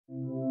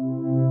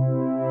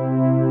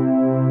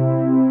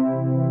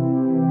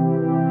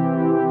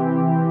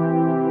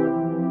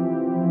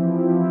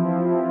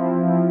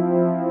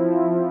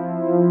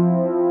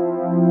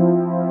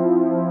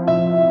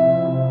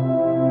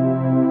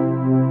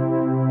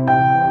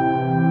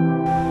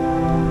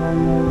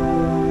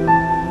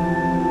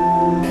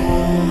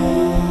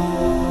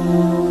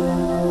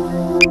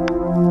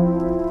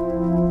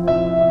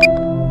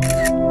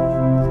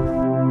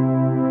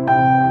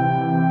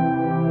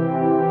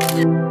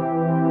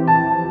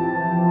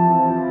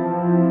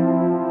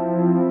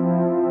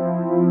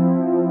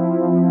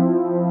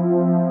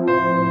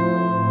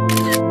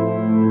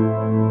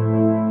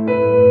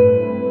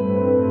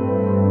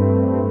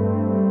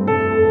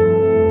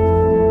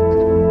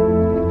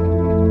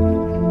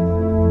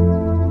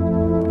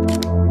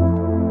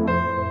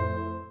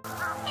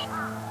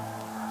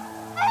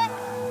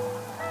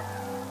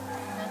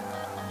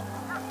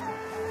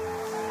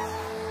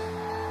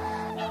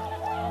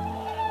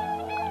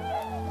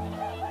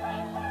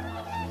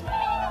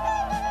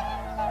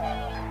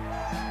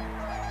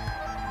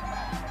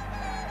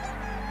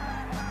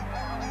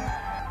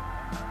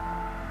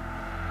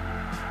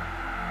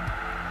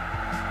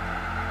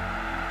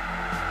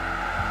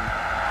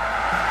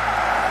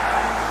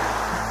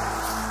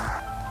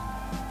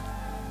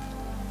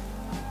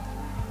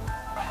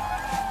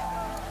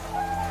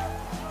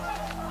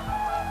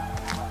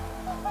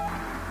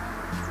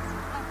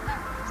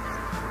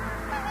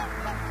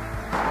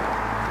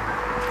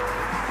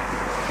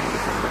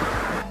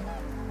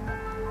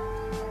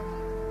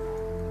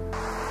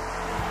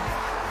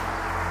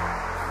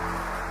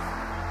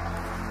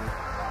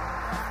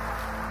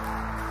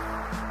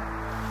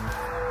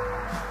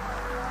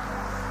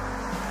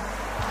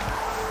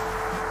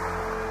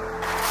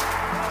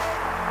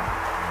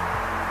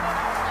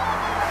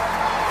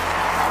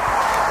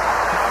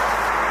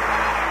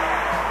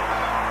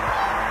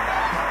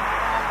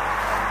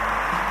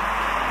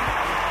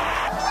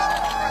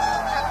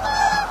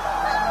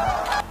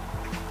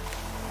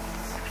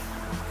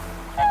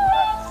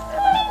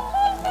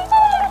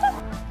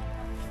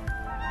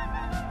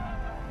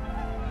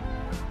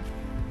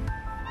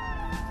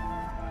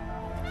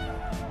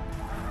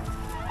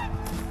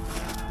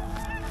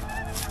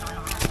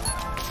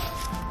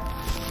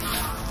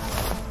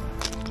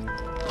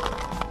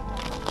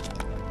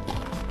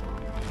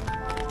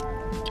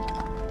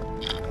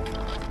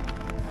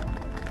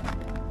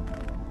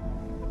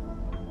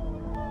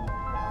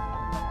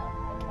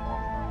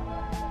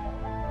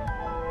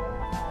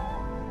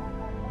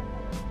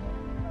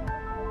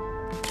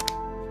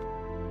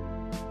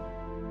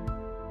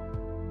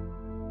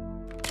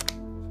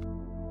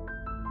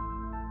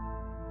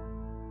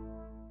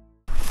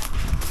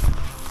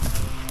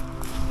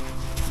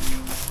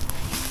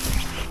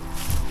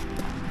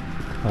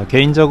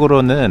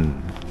개인적으로는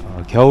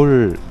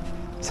겨울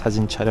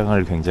사진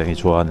촬영을 굉장히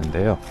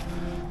좋아하는데요.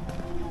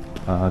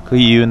 그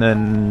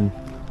이유는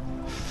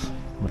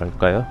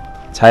뭐랄까요?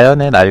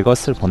 자연의 날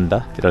것을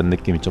본다? 이런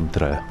느낌이 좀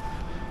들어요.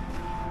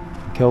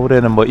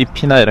 겨울에는 뭐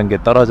잎이나 이런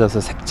게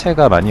떨어져서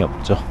색채가 많이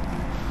없죠.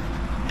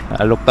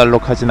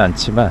 알록달록하진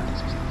않지만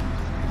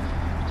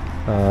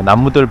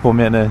나무들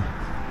보면은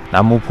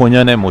나무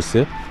본연의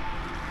모습,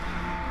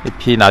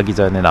 잎이 나기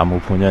전에 나무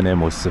본연의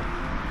모습,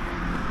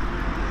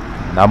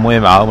 나무의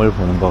마음을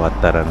보는 것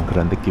같다라는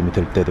그런 느낌이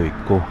들 때도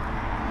있고,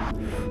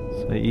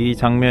 이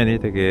장면이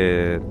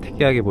되게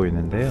특이하게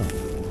보이는데요.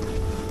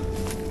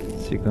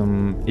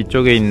 지금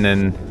이쪽에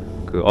있는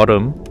그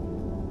얼음이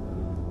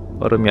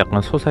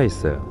약간 솟아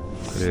있어요.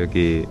 그리고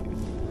여기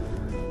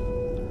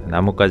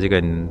나뭇가지가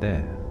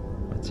있는데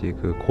마치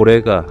그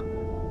고래가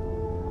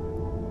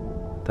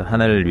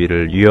하늘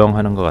위를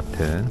유영하는 것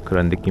같은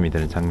그런 느낌이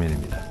드는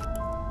장면입니다.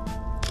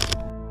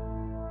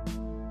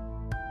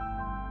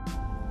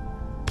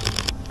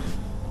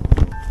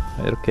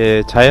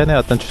 이렇게 자연의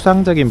어떤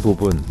추상적인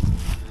부분,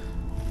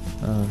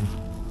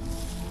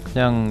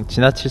 그냥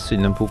지나칠 수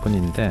있는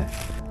부분인데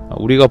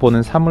우리가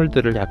보는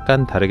사물들을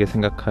약간 다르게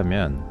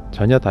생각하면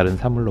전혀 다른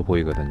사물로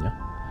보이거든요.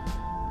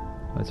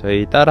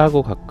 저희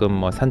딸하고 가끔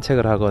뭐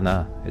산책을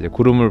하거나 이제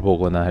구름을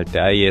보거나 할 때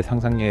아이의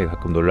상상력에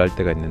가끔 놀랄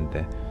때가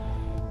있는데,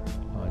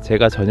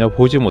 제가 전혀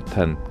보지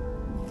못한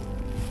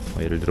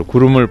예를 들어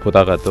구름을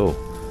보다가도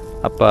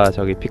아빠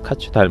저기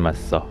피카츄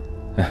닮았어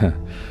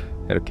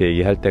이렇게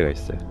얘기할 때가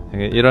있어요.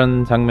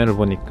 이런 장면을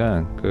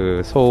보니까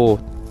그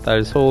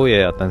딸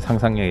소의 어떤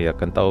상상력이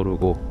약간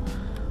떠오르고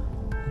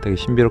되게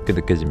신비롭게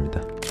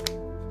느껴집니다.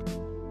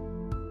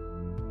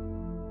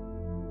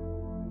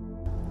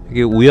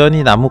 이게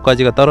우연히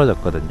나뭇가지가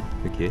떨어졌거든요.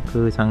 이렇게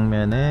그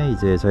장면에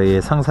이제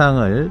저희의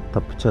상상을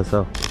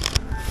덧붙여서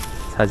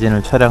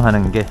사진을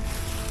촬영하는 게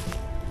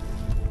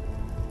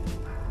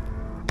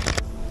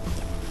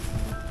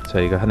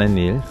저희가 하는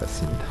일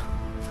같습니다.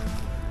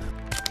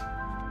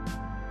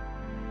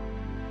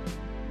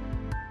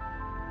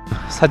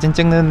 사진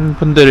찍는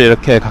분들을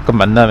이렇게 가끔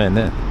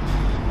만나면은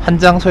한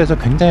장소에서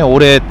굉장히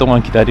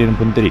오랫동안 기다리는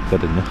분들이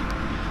있거든요.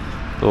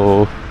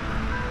 또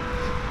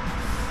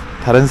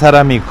다른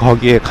사람이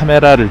거기에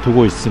카메라를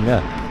두고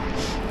있으면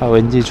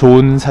왠지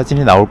좋은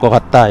사진이 나올 것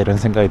같다 이런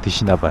생각이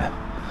드시나 봐요.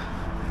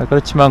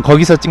 그렇지만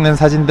거기서 찍는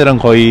사진들은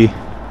거의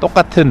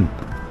똑같은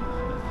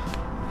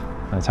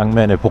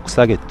장면의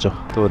복사겠죠.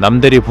 또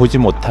남들이 보지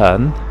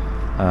못한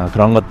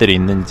그런 것들이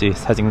있는지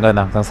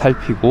사진관은 항상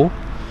살피고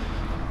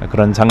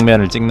그런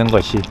장면을 찍는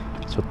것이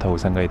좋다고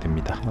생각이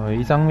듭니다.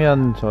 이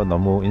장면 저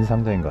너무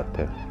인상적인 것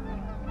같아요.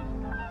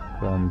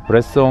 그런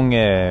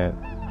브레송의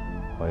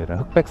이런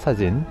흑백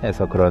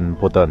사진에서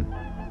보던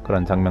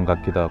그런 장면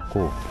같기도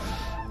하고,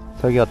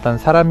 저기 어떤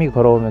사람이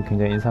걸어오면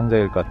굉장히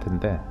인상적일 것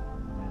같은데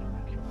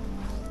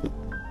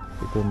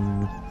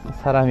지금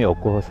사람이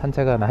없고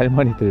산책하는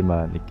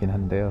할머니들만 있긴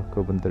한데요.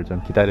 그분들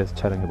좀 기다려서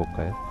촬영해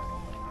볼까요?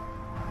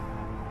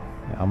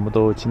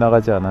 아무도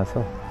지나가지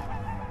않아서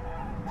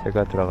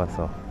제가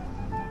들어가서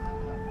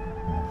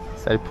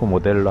셀프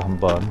모델로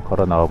한번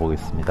걸어 나와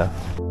보겠습니다.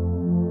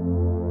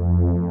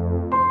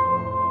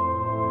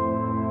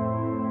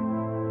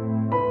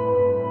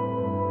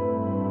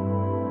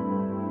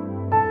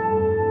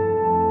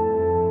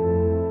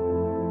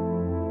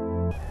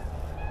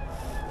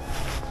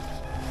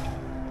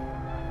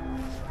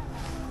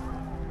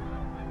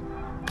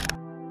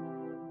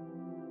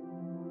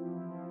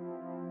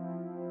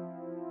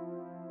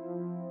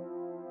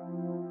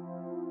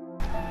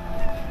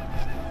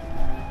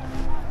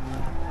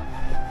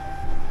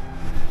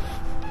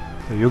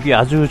 여기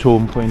아주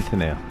좋은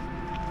포인트네요.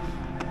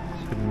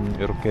 지금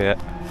이렇게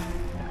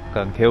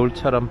약간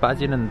개울처럼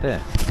빠지는데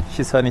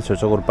시선이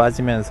저쪽으로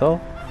빠지면서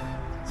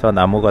저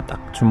나무가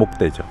딱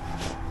주목되죠.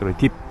 그리고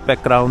딥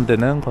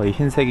백그라운드는 거의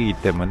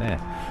흰색이기 때문에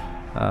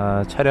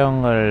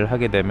촬영을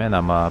하게 되면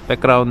아마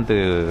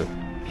백그라운드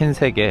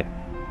흰색에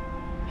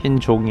흰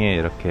종이에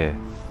이렇게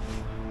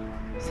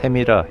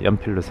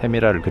연필로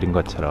세미라를 그린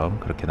것처럼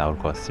그렇게 나올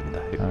것 같습니다.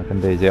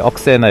 근데 이제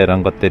억새나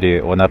이런 것들이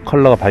워낙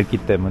컬러가 밝기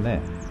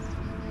때문에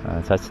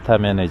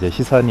자칫하면 이제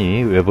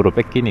시선이 외부로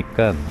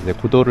뺏기니까 이제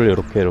구도를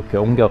이렇게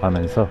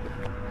옮겨가면서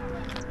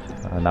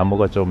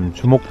나무가 좀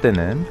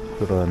주목되는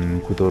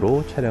그런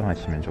구도로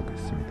촬영하시면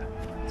좋겠습니다.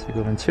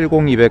 지금은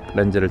 70-200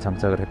 렌즈를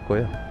장착을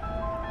했고요.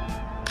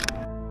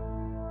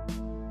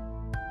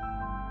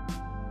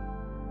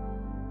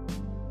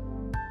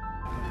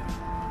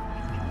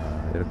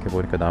 이렇게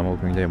보니까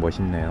나무가 굉장히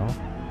멋있네요.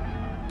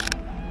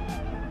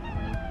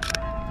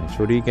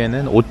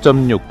 조리개는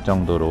 5.6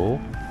 정도로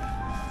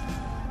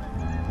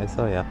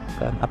해서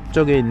약간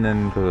앞쪽에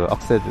있는 그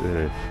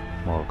억새들,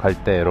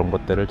 갈대 이런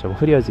것들을 좀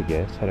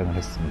흐려지게 촬영을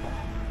했습니다.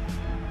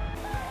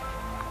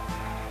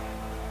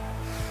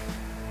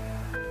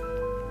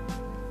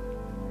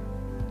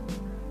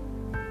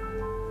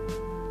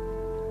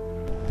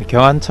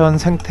 경안천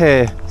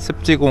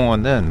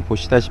생태습지공원은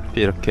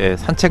보시다시피 이렇게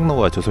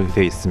산책로가 조성이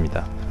되어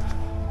있습니다.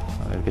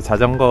 이렇게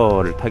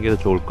자전거를 타기도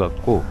좋을 것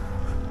같고,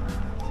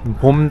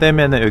 봄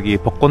되면은 여기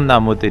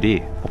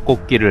벚꽃나무들이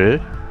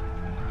벚꽃길을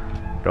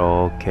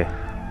이렇게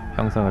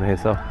형성을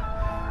해서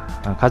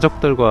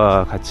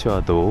가족들과 같이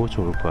와도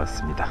좋을 것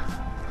같습니다.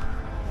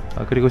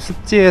 그리고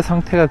습지의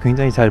상태가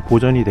굉장히 잘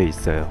보존이 돼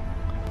있어요.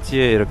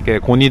 습지에 이렇게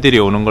고니들이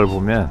오는 걸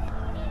보면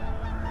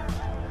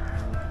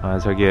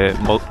저기에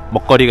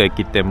먹거리가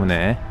있기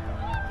때문에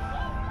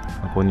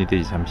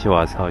고니들이 잠시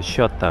와서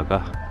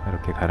쉬었다가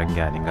이렇게 가는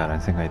게 아닌가라는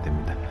생각이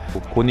듭니다.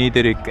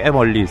 고니들이 꽤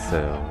멀리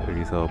있어요.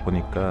 여기서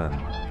보니까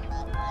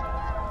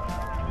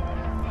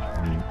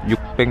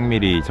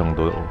 600mm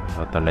정도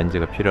어떤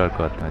렌즈가 필요할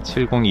것 같아요.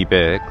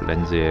 70-200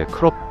 렌즈의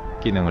크롭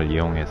기능을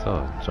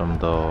이용해서 좀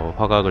더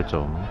화각을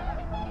좀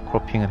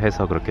크로핑을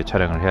해서 그렇게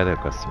촬영을 해야 될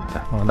것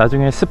같습니다.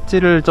 나중에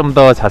습지를 좀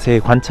더 자세히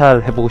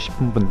관찰해보고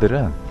싶은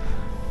분들은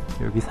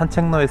여기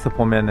산책로에서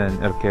보면은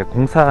이렇게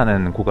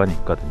공사하는 구간이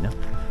있거든요.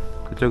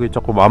 그쪽이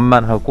조금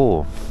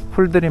완만하고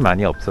풀들이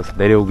많이 없어서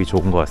내려오기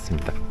좋은 것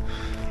같습니다.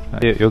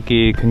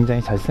 여기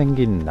굉장히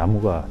잘생긴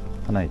나무가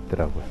하나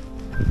있더라고요.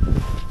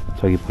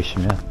 저기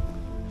보시면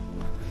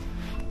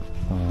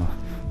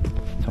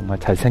정말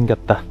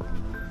잘생겼다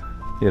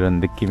이런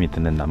느낌이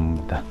드는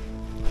나무입니다.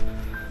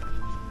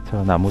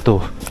 저 나무도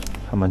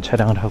한번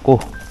촬영을 하고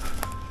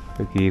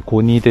여기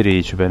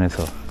고니들이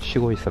주변에서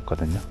쉬고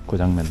있었거든요. 그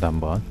장면도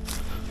한번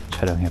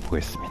촬영해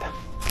보겠습니다.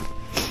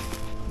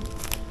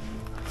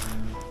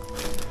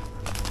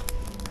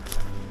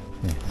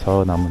 네,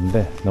 저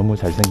나무인데 너무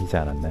잘생기지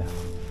않았나요?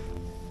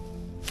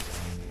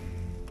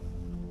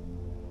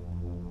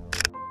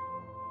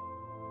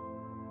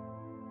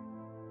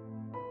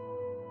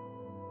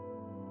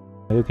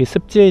 여기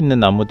습지에 있는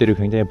나무들이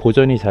굉장히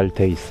보존이 잘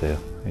돼 있어요.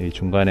 이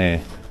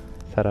중간에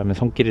사람의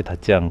손길이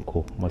닿지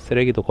않고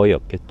쓰레기도 거의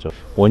없겠죠.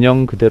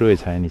 원형 그대로의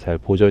자연이 잘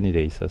보존이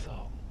돼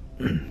있어서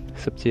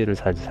습지를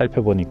잘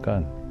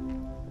살펴보니까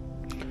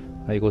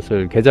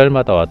이곳을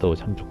계절마다 와도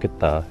참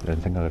좋겠다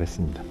이런 생각을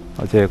했습니다.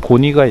 어제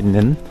고니가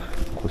있는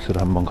곳으로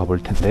한번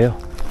가볼 텐데요.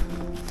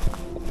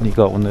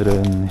 고니가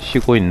오늘은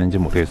쉬고 있는지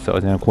모르겠어요.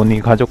 어제는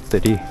고니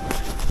가족들이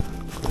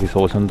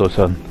거기서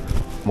오손도손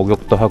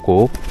목욕도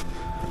하고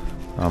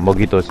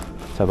먹이도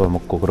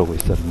잡아먹고 그러고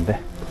있었는데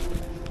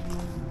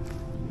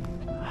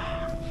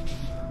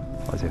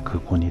어제 그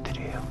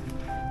고니들이에요.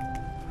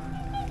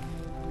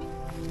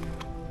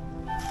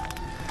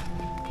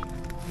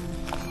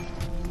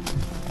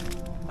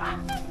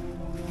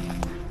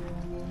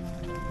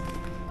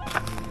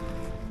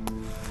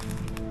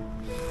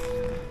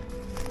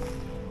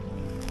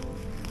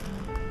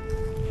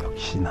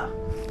 역시나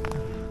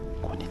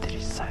고니들이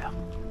있어요.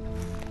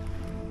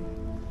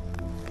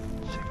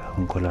 제가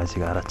은골을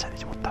아직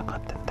알아차리지 못한 것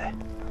같은데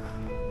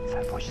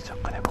살포시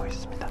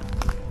접근해보겠습니다.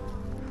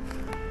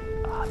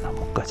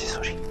 나뭇가지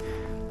소리,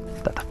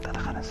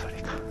 따닥따닥 하는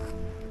소리가.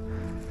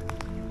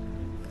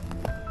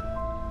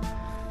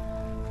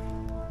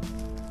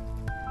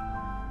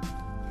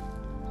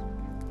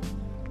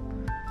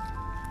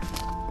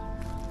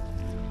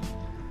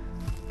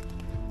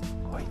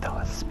 거의 다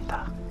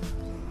왔습니다.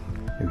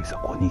 여기서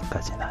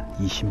고니까지는 한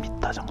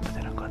 20m 정도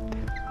되는 것 같아요.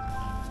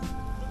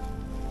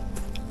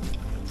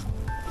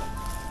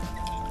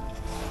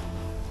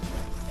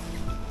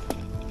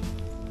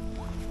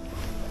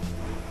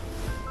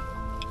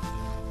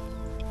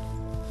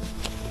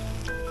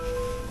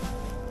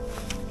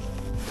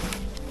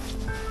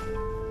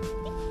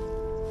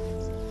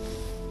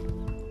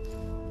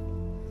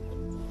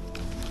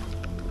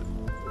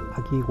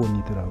 아기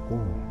고니들하고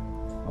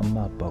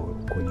엄마 아빠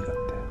고니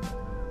같아요.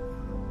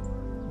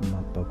 엄마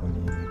아빠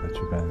고니가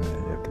주변을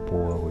이렇게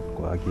보호하고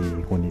있고 아기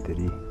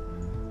고니들이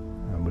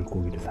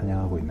물고기를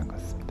사냥하고 있는 것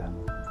같습니다.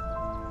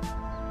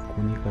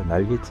 고니가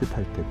날개짓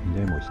할 때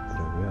굉장히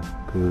멋있더라고요.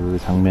 그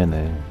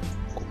장면을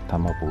꼭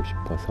담아보고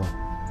싶어서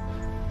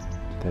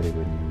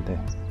기다리고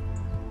있는데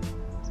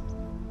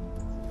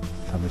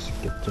담을 수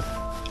있겠죠?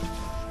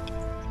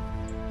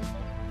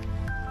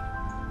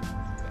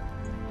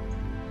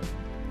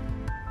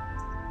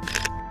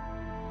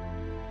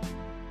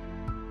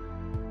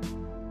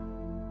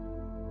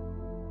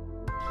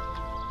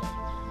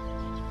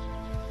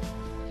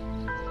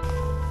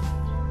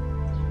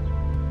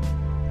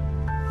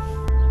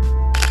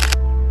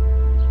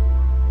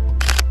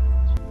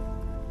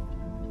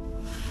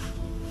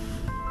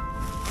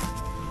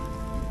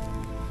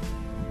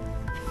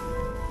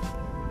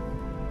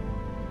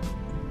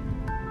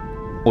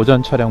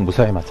 오전 촬영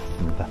무사히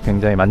마쳤습니다.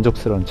 굉장히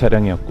만족스러운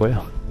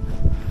촬영이었고요.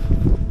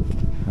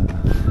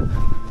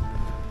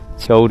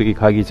 겨울이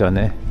가기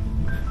전에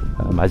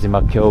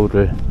마지막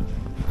겨울을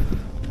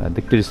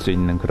느낄 수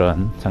있는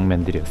그런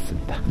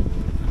장면들이었습니다.